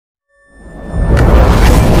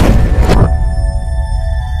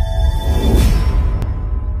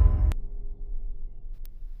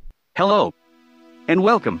Hello and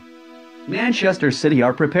welcome. Manchester City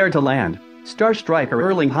are prepared to land star striker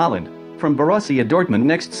Erling Haaland from Borussia Dortmund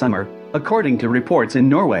next summer, according to reports in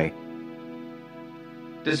Norway.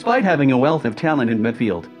 Despite having a wealth of talent in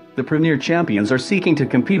midfield, the Premier champions are seeking to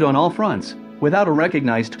compete on all fronts, without a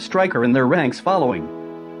recognized striker in their ranks following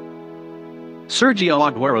Sergio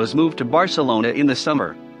Aguero's move to Barcelona in the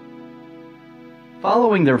summer.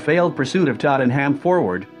 Following their failed pursuit of Tottenham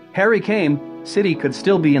forward Harry Kane, City could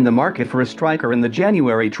still be in the market for a striker in the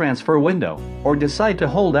January transfer window, or decide to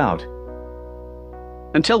hold out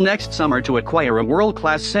until next summer to acquire a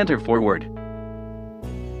world-class centre forward.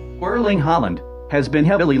 Erling Haaland has been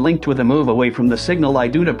heavily linked with a move away from the Signal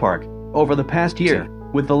Iduna Park over the past year,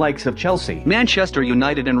 with the likes of Chelsea, Manchester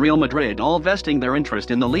United and Real Madrid all vesting their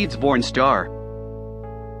interest in the Leeds-born star.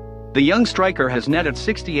 The young striker has netted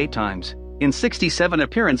 68 times in 67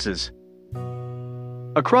 appearances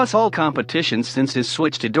across all competitions since his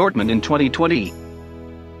switch to Dortmund in 2020.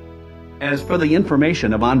 As per the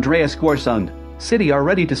information of Andreas Gorsund, City are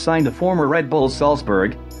ready to sign the former Red Bull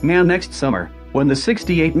Salzburg man next summer, when the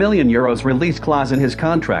 €68 million release clause in his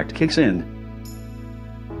contract kicks in.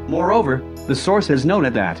 Moreover, the source has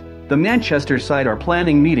noted that the Manchester side are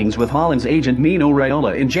planning meetings with Haaland's agent Mino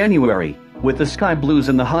Raiola in January, with the Sky Blues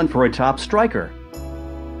in the hunt for a top striker,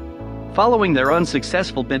 following their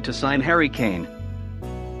unsuccessful bid to sign Harry Kane.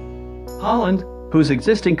 Haaland, whose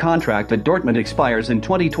existing contract at Dortmund expires in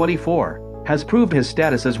 2024, has proved his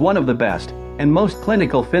status as one of the best and most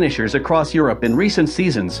clinical finishers across Europe in recent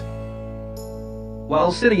seasons.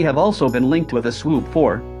 While City have also been linked with a swoop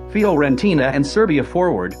for Fiorentina and Serbia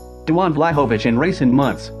forward Dusan Vlahovic in recent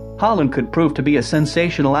months, Haaland could prove to be a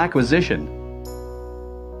sensational acquisition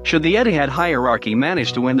should the Etihad hierarchy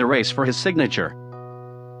manage to win the race for his signature.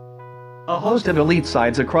 A host of elite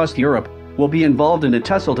sides across Europe will be involved in a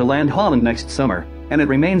tussle to land Haaland next summer, and it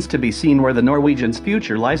remains to be seen where the Norwegian's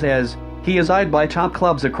future lies, as he is eyed by top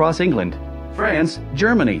clubs across England, France,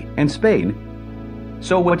 Germany, and Spain.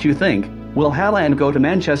 So what you think? Will Haaland go to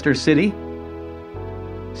Manchester City?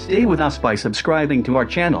 Stay with us by subscribing to our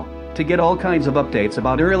channel to get all kinds of updates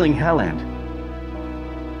about Erling Haaland.